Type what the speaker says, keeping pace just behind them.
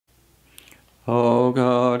O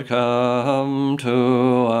God, come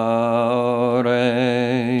to our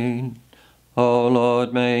aid. O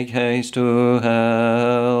Lord, make haste to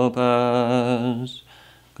help us.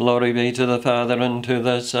 Glory be to the Father, and to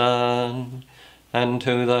the Son, and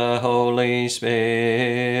to the Holy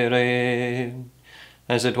Spirit,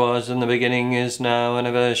 as it was in the beginning, is now, and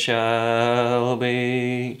ever shall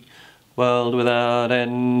be, world without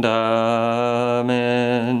end. Amen.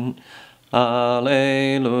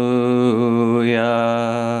 Alleluia.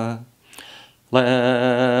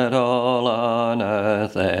 Let all on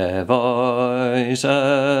earth their voices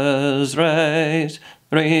raise,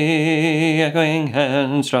 re-echoing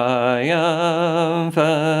hence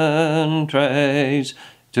triumphant praise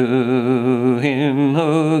to him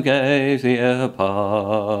who gave the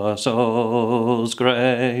apostles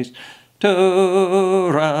grace to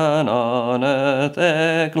run on earth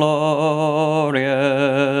their glorious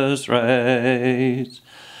race.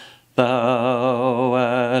 Thou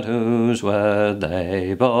at whose word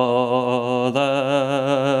they bore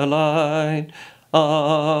the light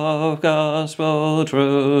of gospel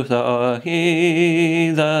truth o'er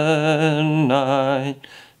heathen night,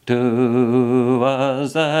 to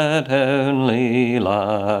us that heavenly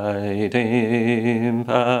light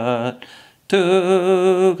impart,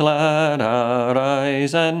 to glad our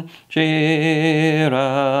eyes and cheer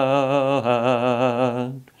our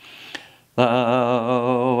heart.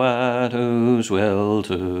 Thou at whose will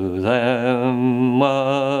to them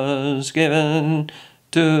was given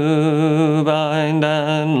to bind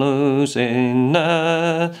and loose in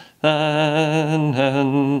earth and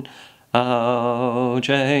heaven, our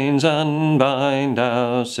chains unbind,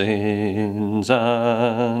 our sins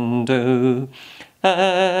undo,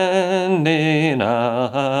 and in our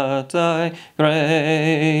heart thy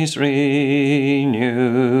grace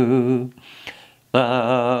renew.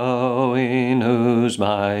 Thou in whose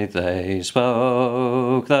might they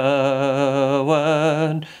spoke the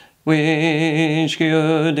word, which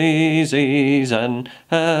cured disease and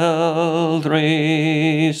health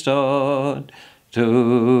restored,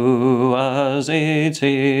 to us its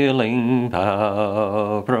healing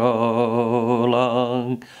power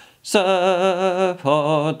prolong.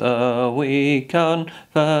 Support the weak,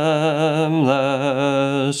 confirm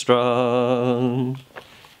the strong.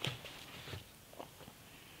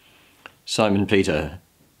 Simon Peter,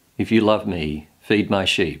 if you love me, feed my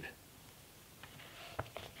sheep.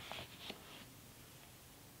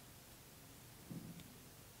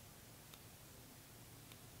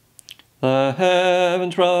 The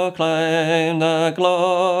heavens proclaim the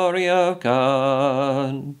glory of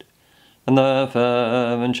God, and the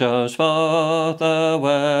firmament shows forth the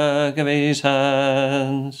work of his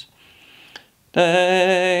hands.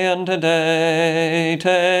 Day unto day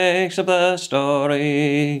takes up the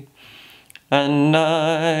story, and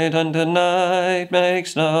night unto night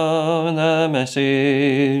makes known the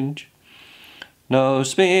message. No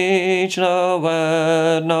speech, no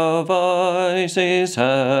word, no voice is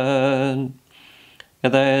heard,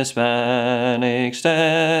 yet their span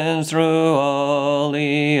extends through all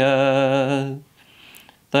the earth.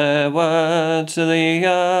 Their words to the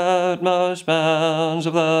utmost bounds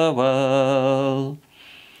of the world.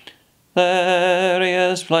 There he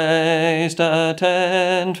has placed a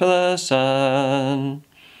tent for the sun.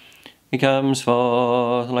 He comes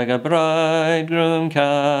forth like a bridegroom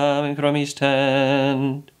coming from his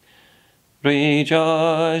tent.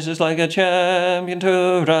 Rejoices like a champion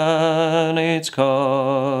to run its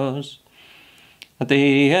course. At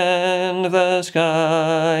the end of the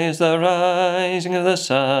sky is the rising of the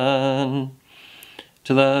sun.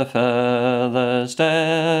 To the furthest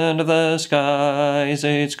end of the skies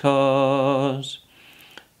its course.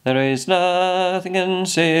 There is nothing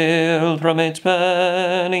concealed from its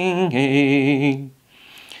burning heat.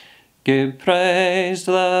 Give praise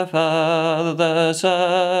to the Father, the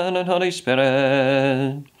Son, and Holy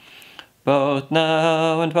Spirit, both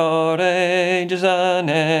now and for ages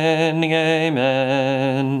unending.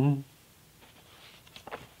 Amen.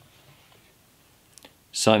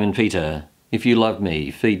 Simon Peter, if you love me,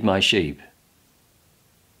 feed my sheep.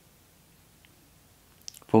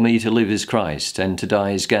 For me to live is Christ, and to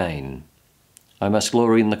die is gain. I must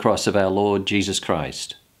glory in the cross of our Lord Jesus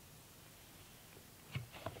Christ.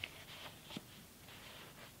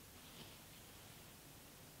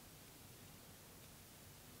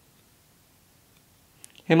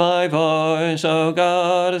 Hear my voice, O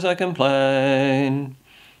God, as I complain.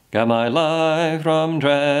 Guard my life from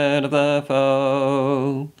dread of the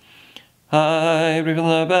foe. Hide me from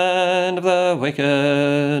the band of the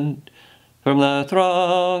wicked, from the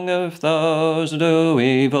throng of those who do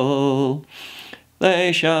evil.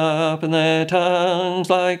 They sharpen their tongues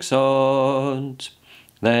like swords.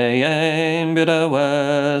 They aim bitter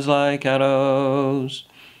words like arrows,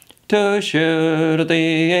 to shoot at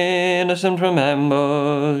the innocent from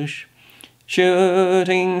ambush,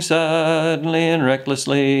 shooting suddenly and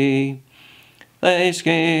recklessly. They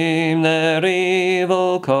scheme their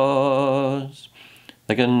evil cause.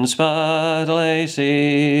 They conspire to lay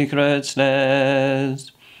secret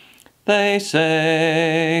snares. They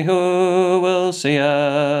say, who will see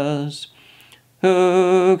us?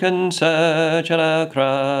 Who can search out our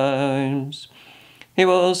crimes? He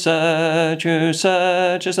will search who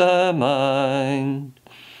searches the mind,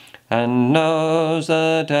 and knows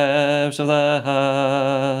the depths of the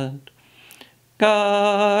heart.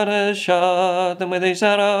 God has shot them with his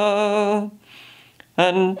arrow,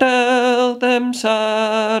 and dealt them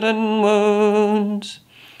sudden wounds.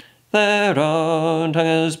 Their own tongue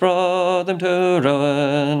has brought them to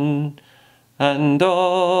ruin, and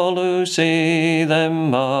all who see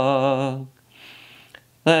them mock.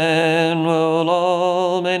 Then will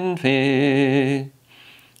all men fear.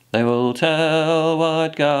 They will tell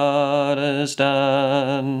what God has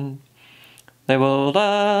done. They will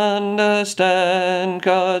understand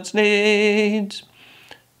God's needs.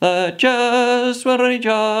 The just will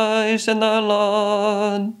rejoice in the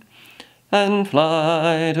Lord, and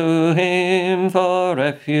fly to him for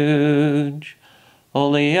refuge.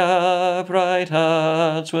 All the upright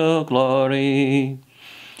hearts will glory.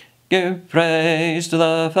 Give praise to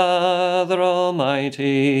the Father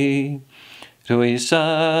Almighty, to his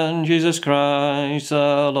Son, Jesus Christ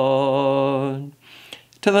the Lord,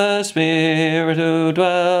 to the Spirit who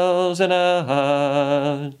dwells in our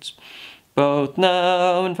hearts, both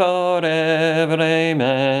now and forever.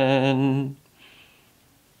 Amen.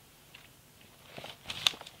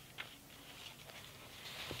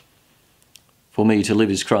 For me to live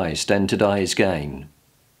is Christ, and to die is gain.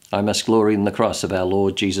 I must glory in the cross of our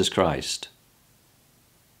Lord Jesus Christ.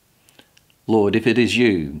 Lord, if it is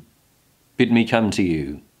you, bid me come to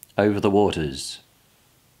you over the waters.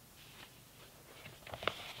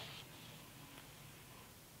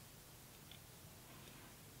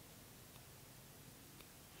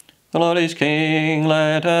 The Lord is King,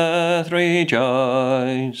 let earth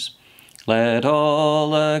rejoice. Let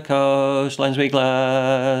all the coastlands be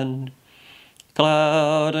glad.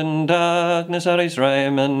 Cloud and darkness are his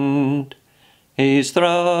raiment, his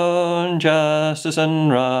throne justice and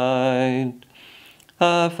right.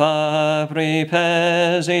 A fire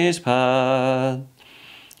prepares his path,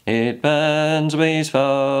 it burns with his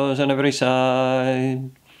foes on every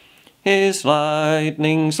side. His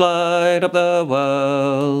lightnings light up the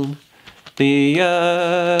world, the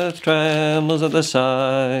earth trembles at the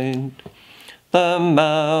sight. The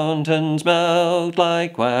mountains melt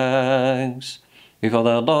like wax before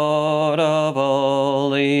the Lord of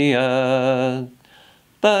all the earth.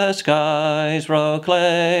 The skies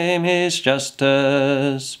proclaim his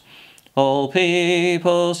justice, all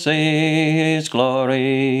people see his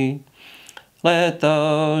glory. Let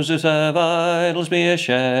those who serve idols be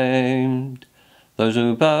ashamed, those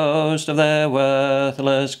who boast of their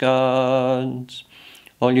worthless gods.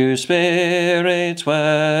 All you spirits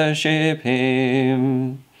worship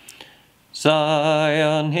him.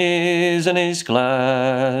 Zion hears and is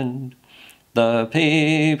glad. The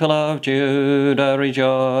people of Judah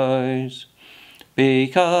rejoice,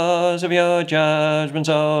 because of your judgments,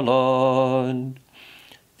 O Lord.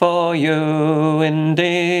 For you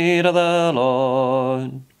indeed are the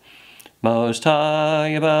Lord, most high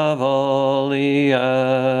above all the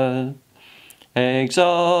earth,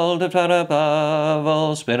 exalted far above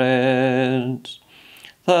all spirits.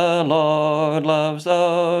 The Lord loves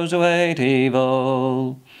those who hate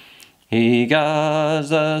evil. He guards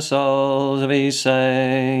the souls of his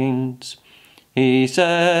saints. He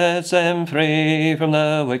sets them free from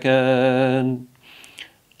the wicked.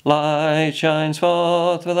 Light shines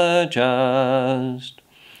forth for the just,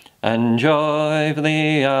 and joy for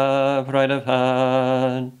the upright of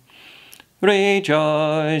heart.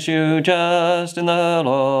 Rejoice, you just, in the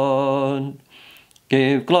Lord.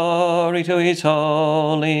 Give glory to his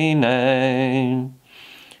holy name.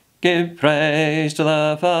 Give praise to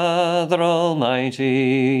the Father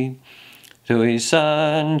Almighty, to his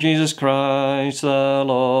Son, Jesus Christ the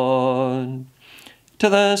Lord, to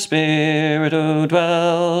the Spirit who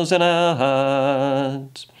dwells in our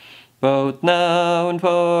hearts, both now and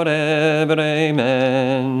forever.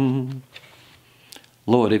 Amen.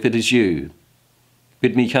 Lord, if it is you,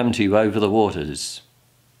 bid me come to you over the waters.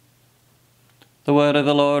 The word of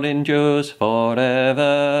the Lord endures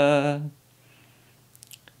forever.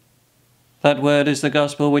 That word is the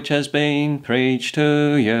gospel which has been preached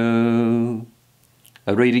to you.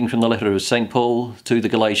 A reading from the letter of St. Paul to the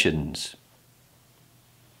Galatians.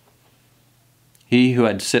 He who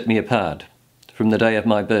had set me apart from the day of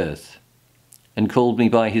my birth, and called me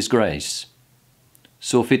by his grace,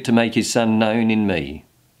 saw fit to make his Son known in me,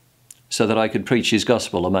 so that I could preach his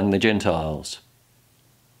gospel among the Gentiles.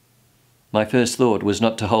 My first thought was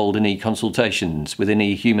not to hold any consultations with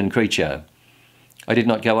any human creature. I did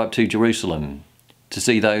not go up to Jerusalem to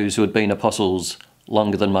see those who had been apostles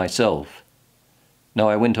longer than myself. No,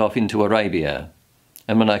 I went off into Arabia,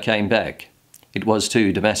 and when I came back, it was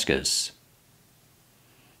to Damascus.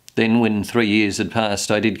 Then, when 3 years had passed,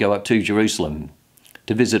 I did go up to Jerusalem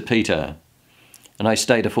to visit Peter, and I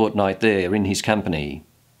stayed a fortnight there in his company.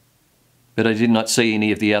 But I did not see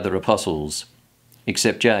any of the other apostles,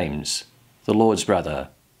 except James, the Lord's brother.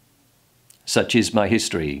 Such is my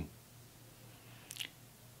history.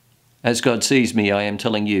 As God sees me, I am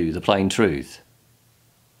telling you the plain truth.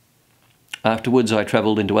 Afterwards I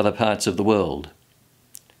travelled into other parts of the world,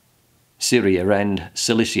 Syria and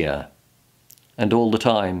Cilicia, and all the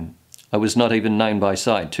time I was not even known by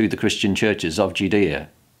sight to the Christian churches of Judea.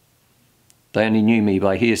 They only knew me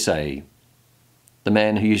by hearsay. The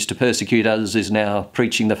man who used to persecute others is now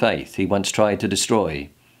preaching the faith he once tried to destroy,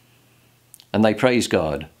 and they praise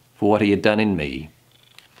God for what he had done in me.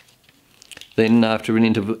 Then, after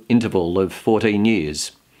an interval of 14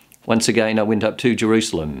 years, once again I went up to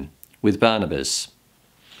Jerusalem with Barnabas,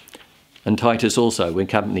 and Titus also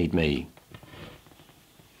accompanied me.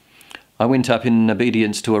 I went up in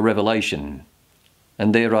obedience to a revelation,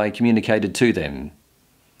 and there I communicated to them,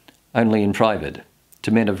 only in private, to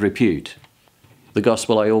men of repute, the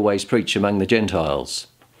gospel I always preach among the Gentiles.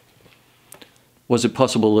 Was it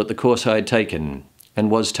possible that the course I had taken, and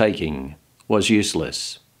was taking, was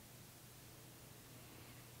useless?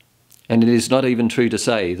 And it is not even true to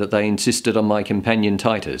say that they insisted on my companion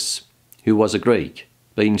Titus, who was a Greek,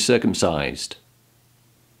 being circumcised.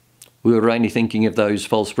 We were only thinking of those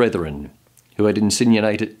false brethren who had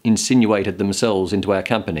insinuated themselves into our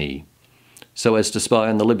company, so as to spy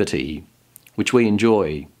on the liberty which we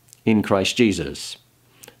enjoy in Christ Jesus,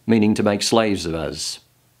 meaning to make slaves of us.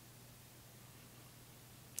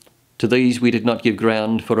 To these we did not give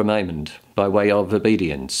ground for a moment by way of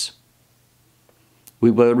obedience.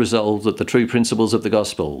 We were resolved that the true principles of the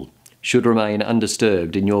gospel should remain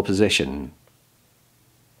undisturbed in your possession.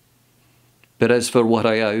 But as for what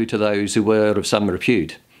I owe to those who were of some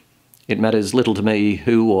repute, it matters little to me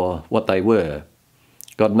who or what they were.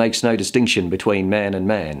 God makes no distinction between man and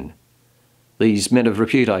man. These men of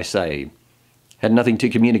repute, I say, had nothing to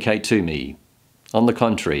communicate to me. On the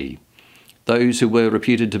contrary, those who were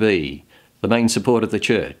reputed to be the main support of the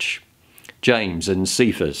church, James and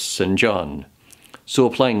Cephas and John, saw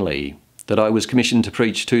plainly that I was commissioned to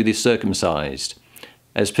preach to the circumcised,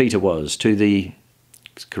 as Peter was to the...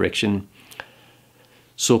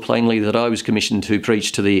 saw plainly that I was commissioned to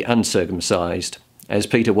preach to the uncircumcised, as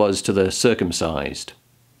Peter was to the circumcised.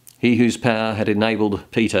 He whose power had enabled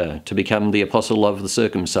Peter to become the apostle of the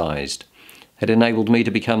circumcised had enabled me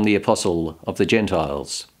to become the apostle of the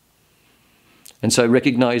Gentiles. And so,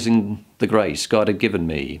 recognizing the grace God had given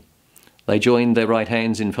me, they joined their right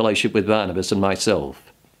hands in fellowship with Barnabas and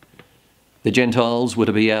myself. The Gentiles were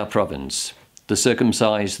to be our province, the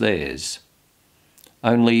circumcised theirs.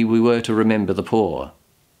 Only we were to remember the poor,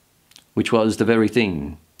 which was the very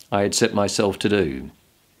thing I had set myself to do.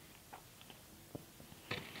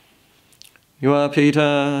 You are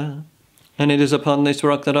Peter, and it is upon this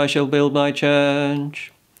rock that I shall build my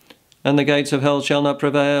church, and the gates of hell shall not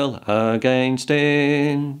prevail against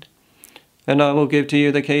it. And I will give to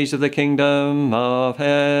you the keys of the kingdom of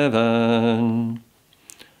heaven.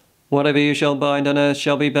 Whatever you shall bind on earth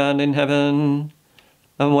shall be bound in heaven,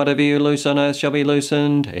 and whatever you loose on earth shall be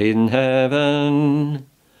loosened in heaven.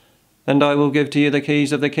 And I will give to you the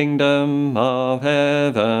keys of the kingdom of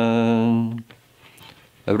heaven.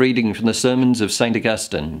 A reading from the Sermons of St.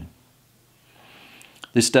 Augustine.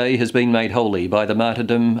 This day has been made holy by the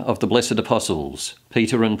martyrdom of the blessed apostles,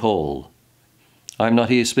 Peter and Paul. I am not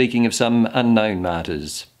here speaking of some unknown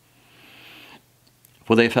martyrs,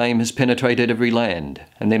 for their fame has penetrated every land,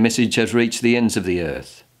 and their message has reached the ends of the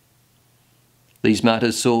earth. These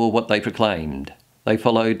martyrs saw what they proclaimed. They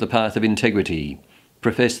followed the path of integrity,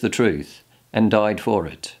 professed the truth, and died for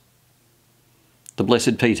it. The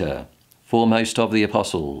blessed Peter, foremost of the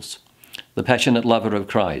apostles, the passionate lover of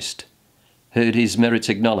Christ, heard his merits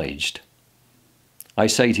acknowledged. I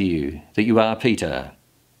say to you that you are Peter.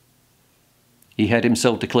 He had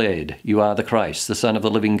himself declared, "You are the Christ, the Son of the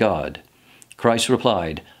living God." Christ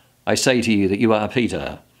replied, "I say to you that you are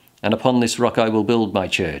Peter, and upon this rock I will build my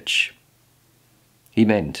church." He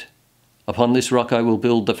meant, Upon this rock I will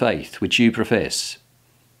build the faith which you profess.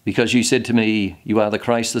 Because you said to me, you are the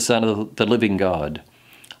Christ, the Son of the living God,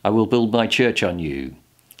 I will build my church on you,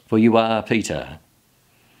 for you are Peter.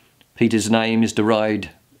 Peter's name is derived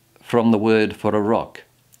from the word for a rock,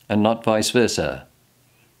 and not vice versa.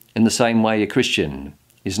 In the same way, a Christian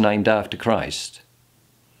is named after Christ.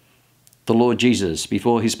 The Lord Jesus,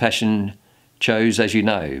 before his passion, chose, as you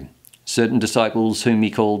know, certain disciples whom he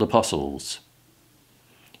called apostles.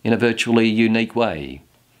 In a virtually unique way,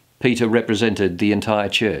 Peter represented the entire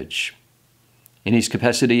church. In his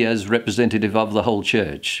capacity as representative of the whole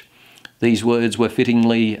church, these words were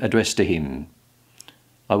fittingly addressed to him.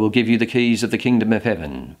 I will give you the keys of the kingdom of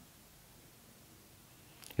heaven.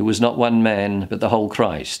 It was not one man, but the whole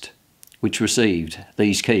Christ, which received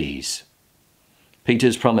these keys.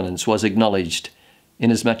 Peter's prominence was acknowledged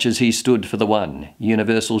inasmuch as he stood for the one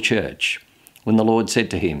universal church, when the Lord said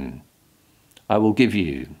to him, I will give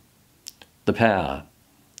you the power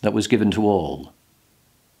that was given to all,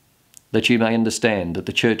 that you may understand that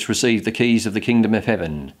the church received the keys of the kingdom of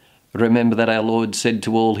heaven. Remember that our Lord said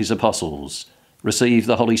to all his apostles, receive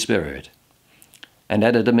the Holy Spirit, and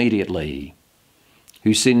added immediately,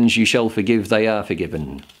 whose sins you shall forgive, they are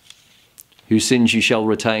forgiven. Whose sins you shall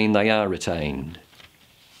retain, they are retained.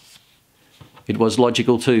 It was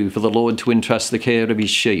logical too for the Lord to entrust the care of his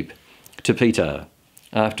sheep to Peter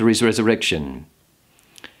after his resurrection.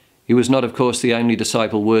 He was not, of course, the only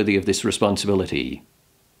disciple worthy of this responsibility.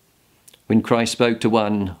 When Christ spoke to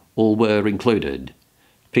one, all were included.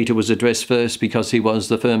 Peter was addressed first because he was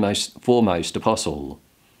the foremost apostle.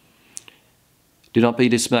 Do not be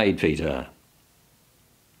dismayed, Peter.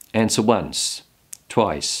 Answer once,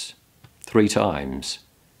 twice, 3 times.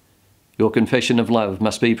 Your confession of love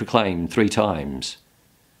must be proclaimed 3 times,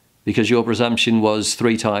 because your presumption was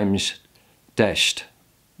 3 times dashed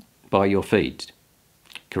by your feet.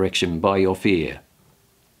 Correction, by your fear.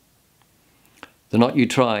 The knot you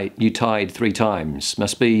tied 3 times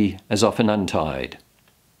must be as often untied.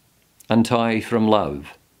 Untie from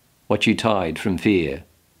love what you tied from fear.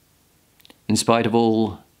 In spite of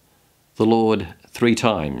all, the Lord 3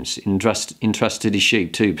 times entrusted his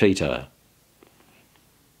sheep to Peter.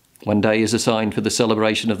 One day is assigned for the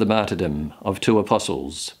celebration of the martyrdom of 2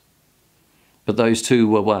 apostles, but those 2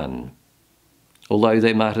 were one. Although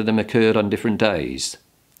their martyrdom occurred on different days,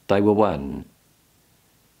 they were one.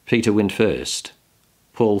 Peter went first,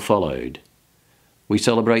 Paul followed. We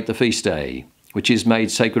celebrate the feast day, which is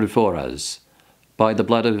made sacred for us by the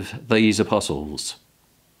blood of these apostles.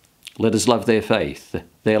 Let us love their faith,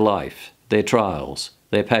 their life, their trials,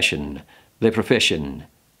 their passion, their profession,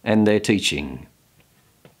 and their teaching.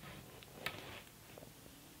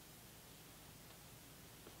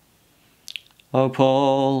 O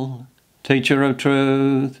Paul, teacher of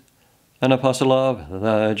truth, an apostle of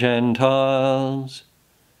the Gentiles,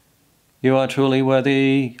 you are truly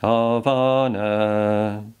worthy of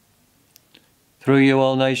honour. Through you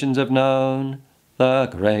all nations have known the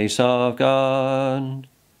grace of God.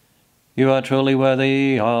 You are truly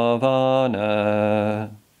worthy of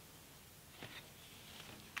honour.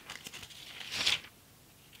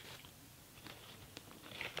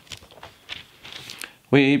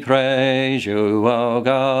 We praise you, O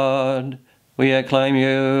God. We acclaim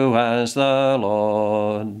you as the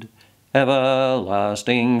Lord.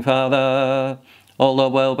 Everlasting Father, all the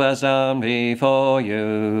world bows down before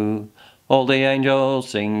you. All the angels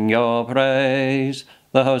sing your praise,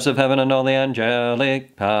 the hosts of heaven and all the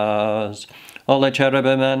angelic powers. All the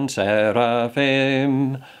cherubim and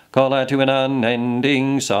seraphim call out to an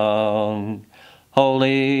unending song.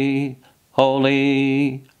 Holy,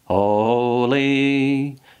 holy,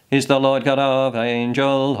 holy is the Lord God of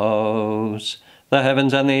angel hosts. The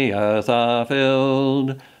heavens and the earth are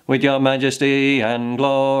filled with your majesty and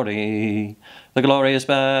glory. The glorious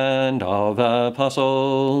band of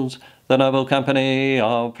apostles, the noble company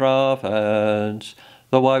of prophets,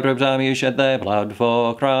 the white-robed army who shed their blood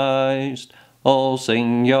for Christ, all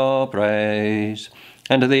sing your praise.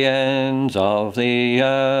 And to the ends of the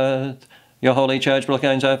earth, your holy church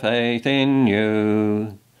proclaims her faith in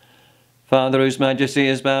you. Father, whose majesty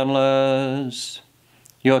is boundless,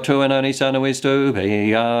 your true and only Son who is to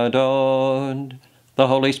be adored, the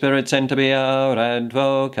Holy Spirit sent to be our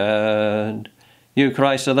advocate, you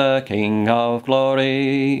Christ are the King of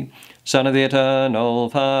glory, Son of the eternal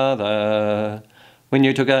Father. When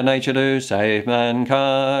you took our nature to save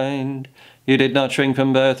mankind, you did not shrink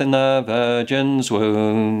from birth in the Virgin's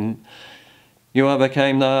womb. You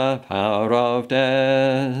overcame the power of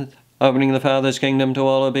death, opening the Father's kingdom to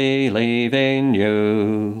all who believe in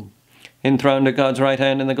you. Enthroned at God's right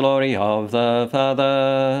hand in the glory of the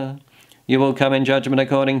Father, You will come in judgment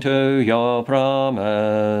according to your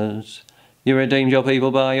promise. You redeemed your people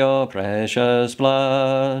by your precious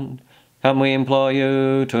blood. Come, we implore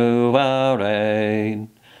you to our aid.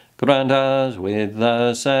 Grant us with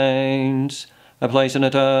the saints a place in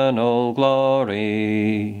eternal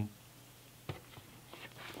glory.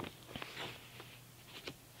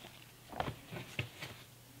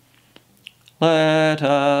 Let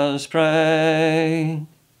us pray.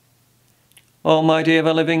 Almighty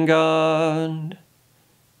ever-living God,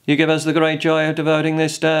 you give us the great joy of devoting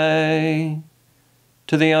this day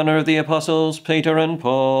to the honour of the Apostles Peter and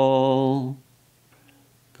Paul.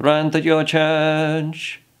 Grant that your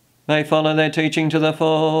Church may follow their teaching to the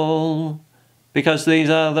full, because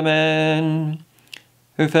these are the men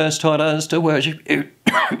who first taught us to worship you.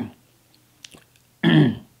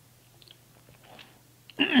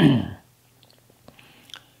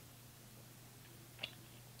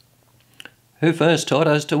 Who first taught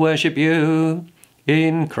us to worship you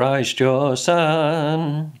in Christ your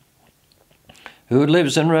Son, who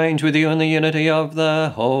lives and reigns with you in the unity of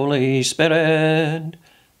the Holy Spirit,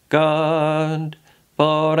 God,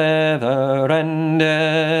 forever and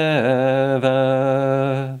ever.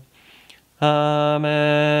 Amen.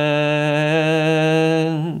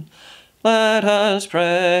 Let us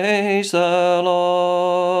praise the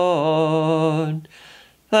Lord.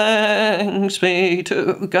 Thanks be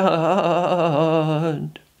to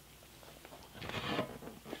God.